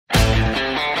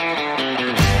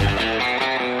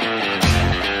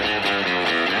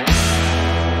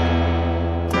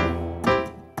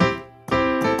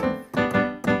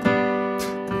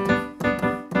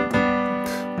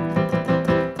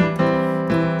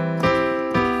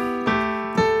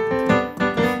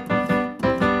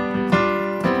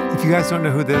guys don't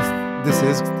know who this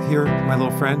is here, my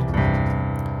little friend?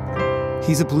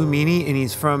 He's a blue meanie, and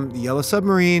he's from the Yellow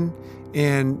Submarine,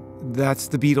 and that's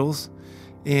the Beatles.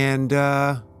 And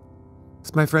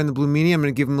it's my friend, the blue meanie. I'm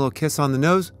going to give him a little kiss on the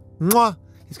nose. Mwah!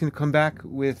 He's going to come back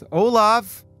with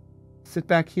Olav. Sit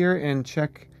back here and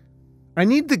check. I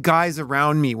need the guys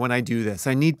around me when I do this.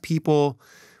 I need people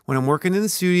when I'm working in the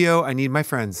studio. I need my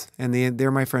friends, and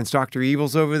they're my friends. Dr.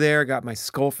 Evil's over there. I got my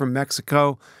skull from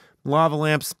Mexico, lava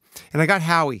lamps, and I got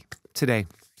Howie today.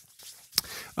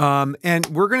 And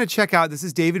we're going to check out, this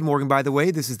is David Morgan, by the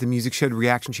way. This is the Music Shed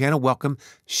Reaction Channel. Welcome,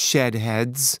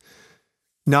 Shedheads.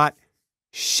 Not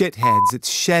shitheads, it's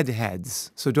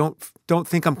Shedheads. So don't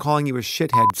think I'm calling you a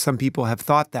shithead. Some people have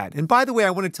thought that. And by the way,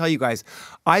 I want to tell you guys,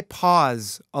 I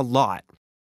pause a lot.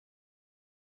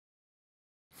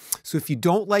 So if you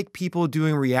don't like people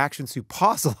doing reactions who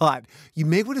pause a lot, you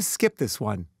may want to skip this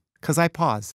one, because I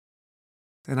pause.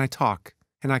 And I talk,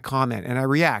 and I comment, and I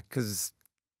react, because...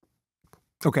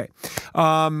 Okay.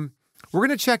 We're going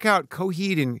to check out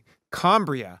Coheed and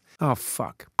Cambria. Oh,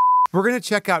 fuck. We're going to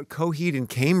check out Coheed and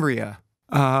Cambria.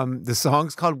 The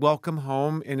song's called Welcome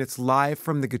Home, and it's live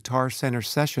from the Guitar Center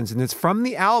sessions, and it's from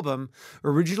the album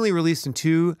originally released in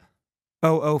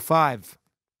 2005.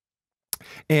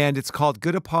 And it's called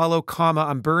Good Apollo,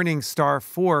 I'm Burning Star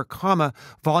 4,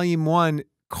 Volume 1,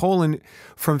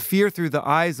 From Fear Through the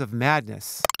Eyes of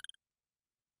Madness.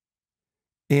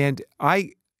 And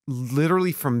I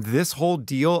literally, from this whole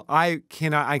deal, I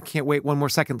can't wait one more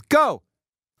second. Go!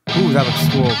 Ooh, that looks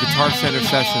cool. Guitar Center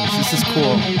Sessions. This is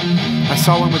cool. I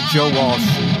saw one with Joe Walsh.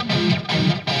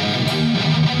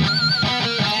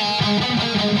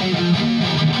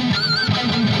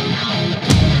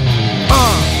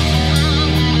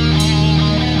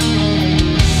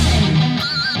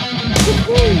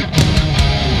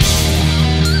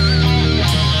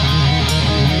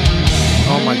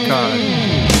 Oh my God.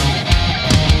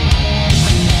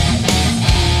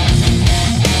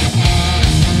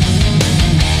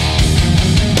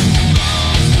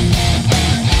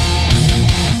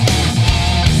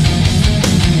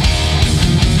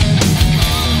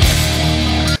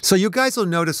 So you guys will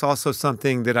notice also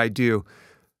something that I do.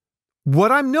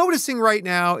 What I'm noticing right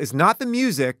now is not the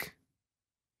music,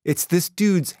 it's this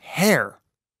dude's hair.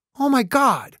 Oh my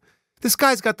God. This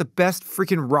guy's got the best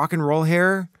freaking rock and roll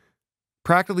hair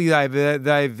practically that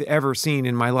I've ever seen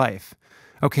in my life.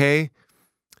 Okay?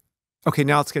 Okay,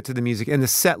 now let's get to the music. And the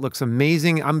set looks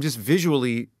amazing. I'm just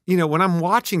visually, you know, when I'm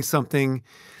watching something,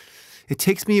 it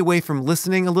takes me away from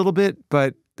listening a little bit,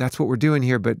 but that's what we're doing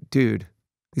here. But dude,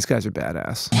 these guys are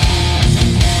badass.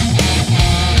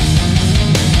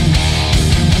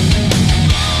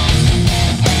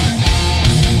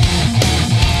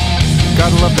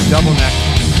 Gotta love the double neck.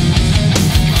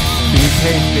 Jimmy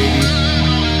Page, baby.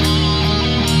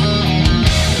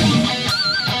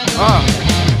 Ah.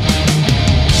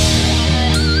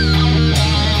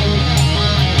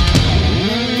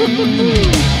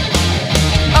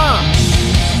 Ah.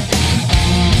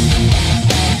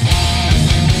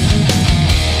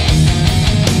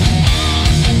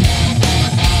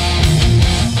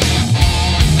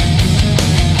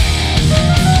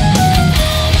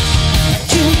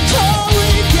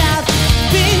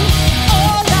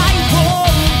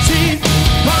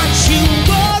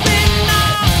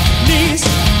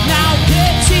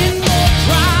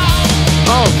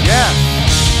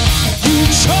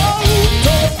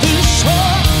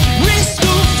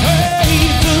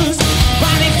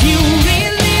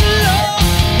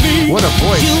 What a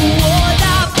voice.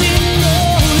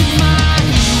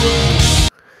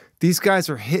 These guys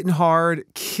are hitting hard,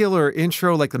 killer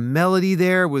intro, like the melody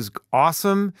there was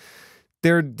awesome.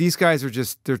 These guys are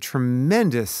just, they're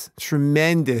tremendous,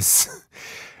 tremendous.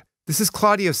 This is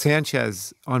Claudio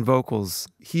Sanchez on vocals.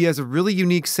 He has a really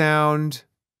unique sound.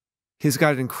 He's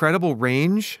got an incredible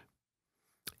range.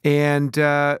 And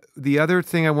the other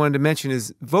thing I wanted to mention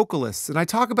is vocalists. And I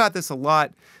talk about this a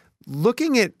lot,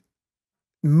 looking at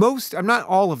most, I'm not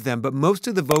all of them, but most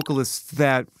of the vocalists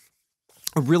that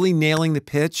are really nailing the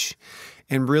pitch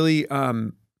and really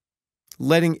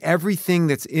letting everything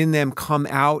that's in them come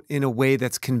out in a way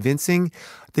that's convincing,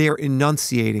 they are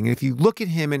enunciating. And if you look at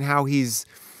him and how he's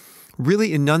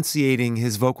really enunciating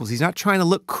his vocals, he's not trying to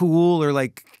look cool or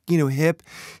like, you know, hip.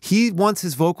 He wants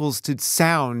his vocals to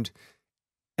sound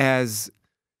as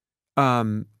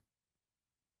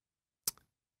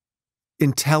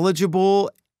intelligible,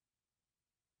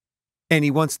 and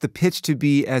he wants the pitch to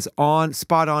be as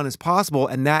spot on as possible,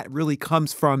 and that really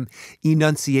comes from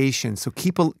enunciation. So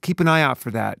keep an eye out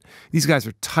for that. These guys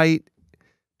are tight.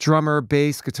 Drummer,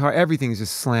 bass, guitar, everything's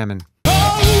just slamming.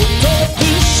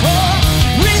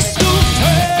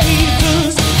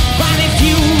 papers. But if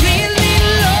you really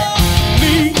love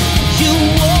me, you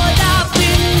would have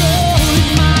been knowing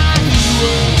my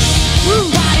word.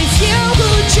 But if you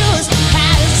could just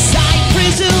as I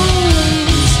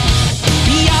presume,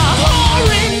 your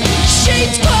horrid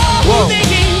shaped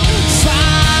clothing,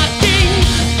 fighting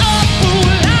up all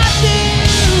I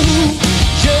do.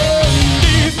 And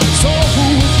if so,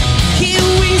 here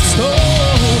we go.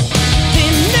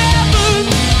 Then never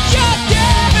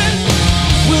again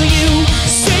will you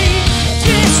see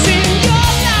this in your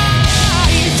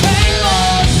life. Hang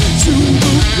on to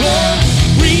the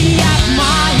glory at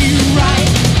my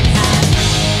right hand.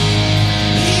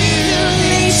 You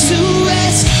need to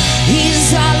rest.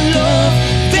 Is our love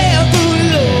there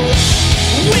below?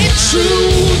 With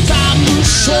truth, I'm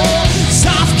sure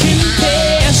soft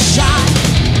compassion.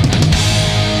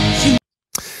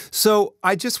 So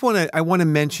I just want to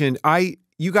mention,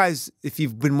 you guys, if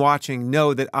you've been watching,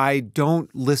 know that I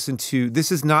don't listen to,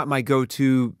 this is not my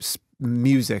go-to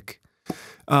music.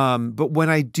 But when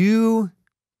I do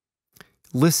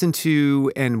listen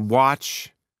to and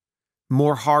watch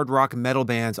more hard rock metal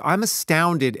bands, I'm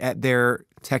astounded at their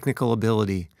technical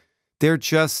ability. They're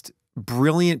just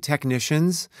brilliant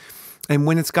technicians. And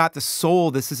when it's got the soul,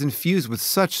 this is infused with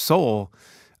such soul.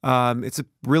 It's a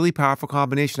really powerful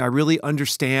combination. I really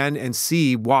understand and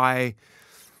see why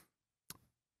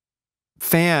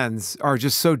fans are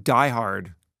just so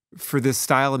diehard for this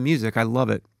style of music. I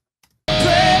love it.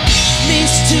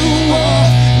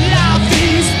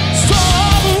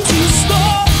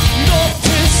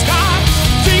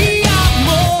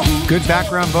 Good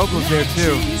background vocals there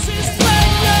too.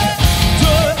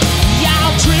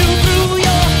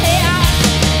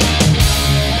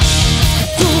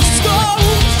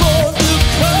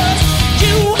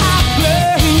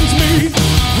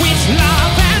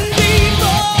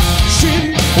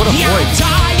 What a voice.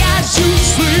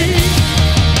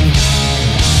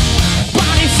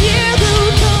 But if you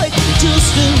could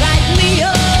just light me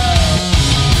up,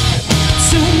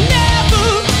 so never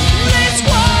let's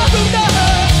walk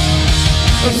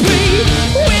we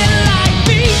will like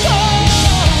be gone.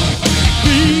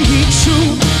 Be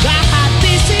true that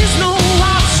this is no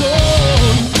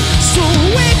option. So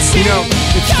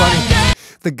it's funny.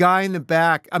 The guy in the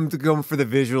back, I'm going for the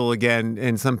visual again,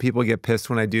 and some people get pissed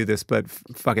when I do this, but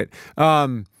fuck it.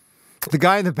 The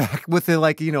guy in the back with the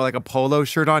like a polo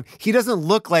shirt on, he doesn't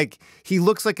look like he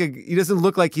doesn't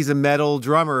look like he's a metal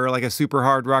drummer or like a super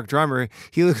hard rock drummer.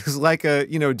 He looks like a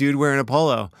dude wearing a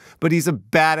polo, but he's a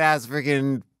badass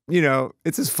freaking,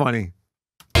 it's just funny.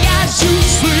 As you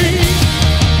sleep,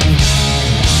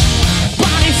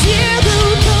 but if you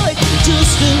could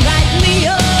just light me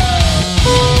up.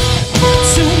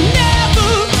 So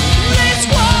never let's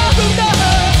walk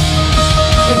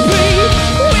we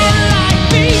will like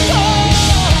be gone.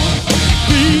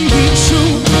 Be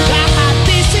true that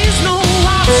this is no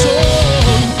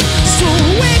option. So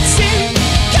it's in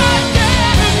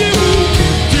goddamn you.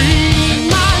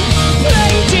 Demon,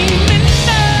 play demon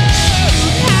now.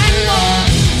 Hang on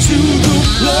to the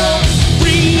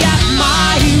glory at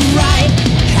my right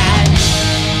hand.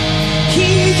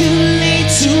 He who laid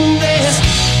to rest.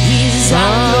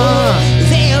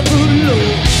 There below,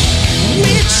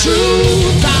 with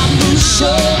truth, I'm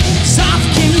sure, soft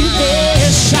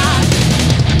confession.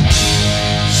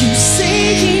 You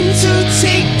seem to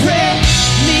take breath,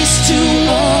 this to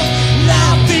all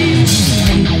laughing.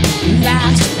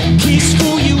 Last kiss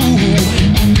for you,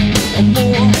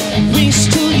 more wish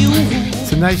to you.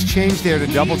 It's a nice change there to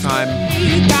double time.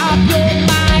 Got your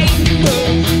mind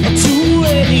to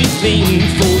anything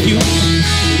for you.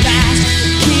 Last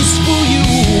kiss for you.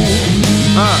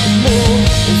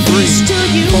 3,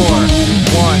 4, 1,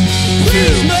 2,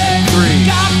 3,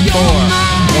 4,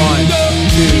 1,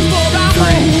 2,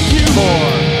 3, 4,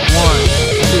 1,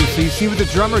 2. So you see what the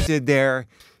drummer did there?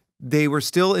 They were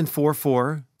still in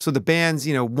 4/4. So the band's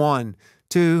 1,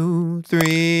 2,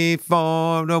 3,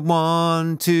 4,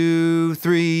 1, 2,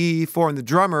 3, 4, and the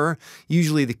drummer,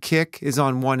 usually the kick is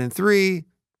on 1 and 3,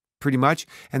 pretty much,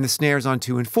 and the snare's on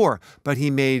 2 and 4. But he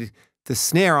made the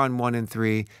snare on 1 and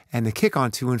 3 and the kick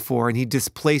on 2 and 4, and he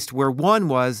displaced where 1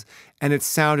 was, and it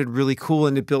sounded really cool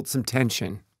and it built some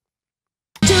tension.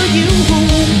 To you,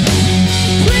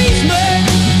 please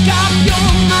make up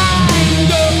your mind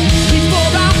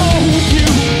before I hold you.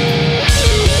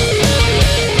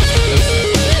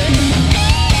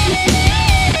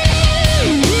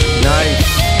 Nice.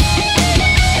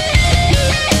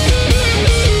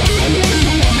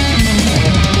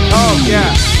 Oh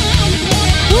yeah.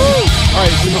 All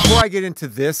right, so before I get into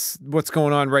this, what's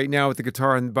going on right now with the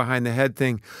guitar and behind the head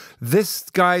thing, this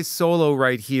guy's solo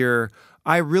right here,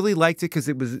 I really liked it because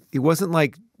it wasn't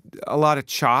like a lot of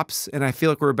chops, and I feel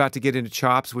like we're about to get into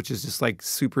chops, which is just like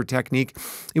super technique.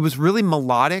 It was really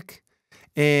melodic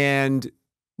and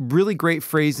really great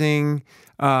phrasing.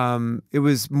 It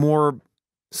was more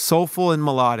soulful and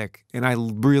melodic, and I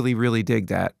really, really dig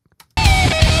that.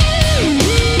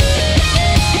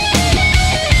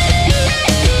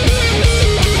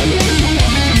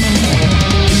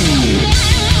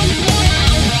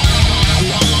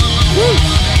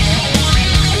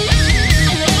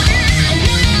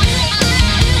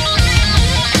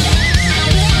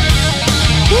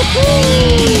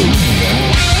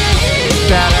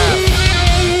 Badass.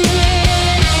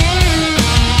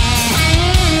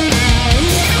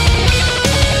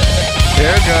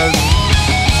 There it goes.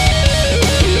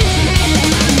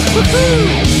 Woohoo!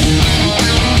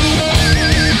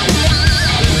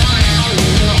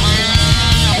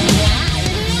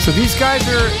 So these guys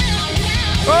are,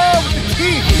 oh, with the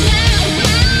teeth.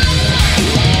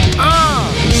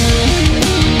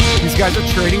 These guys are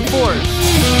trading fours.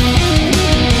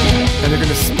 And they're going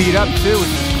to speed up too, which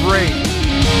is great.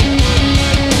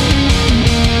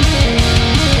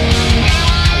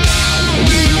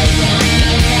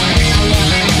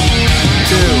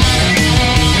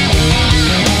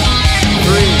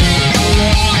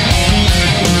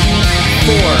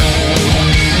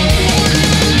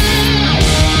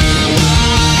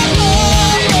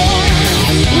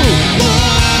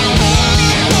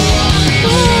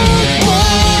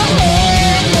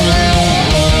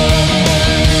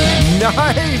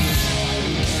 Nice!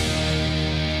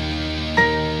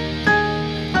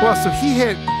 Well, so he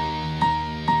hit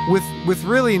with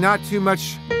really not too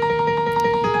much.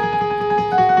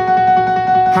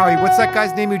 Howie, what's that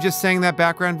guy's name who just sang that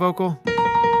background vocal?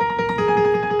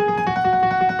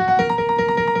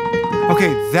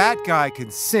 Okay, that guy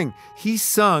can sing. He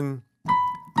sung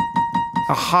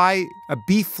a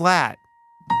B flat.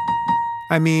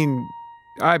 I mean,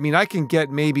 I can get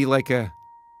maybe like a,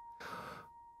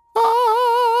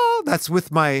 oh, that's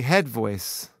with my head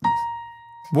voice.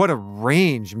 What a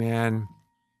range, man.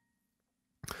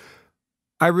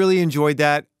 I really enjoyed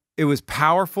that. It was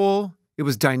powerful. It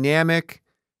was dynamic.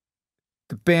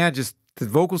 The band the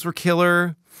vocals were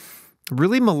killer.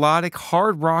 Really melodic,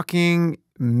 hard rocking,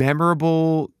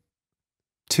 memorable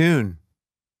tune.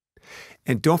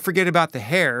 And don't forget about the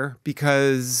hair,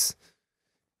 because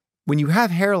when you have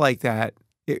hair like that,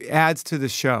 it adds to the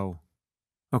show.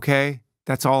 Okay?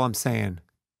 That's all I'm saying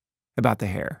about the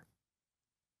hair.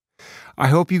 I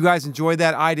hope you guys enjoyed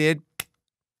that. I did.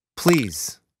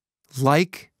 Please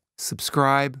like,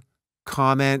 subscribe,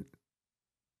 comment.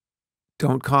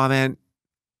 Don't comment.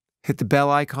 Hit the bell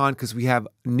icon, because we have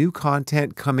new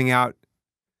content coming out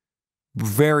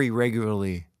very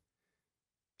regularly.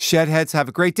 Shedheads, have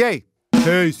a great day.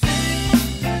 Peace.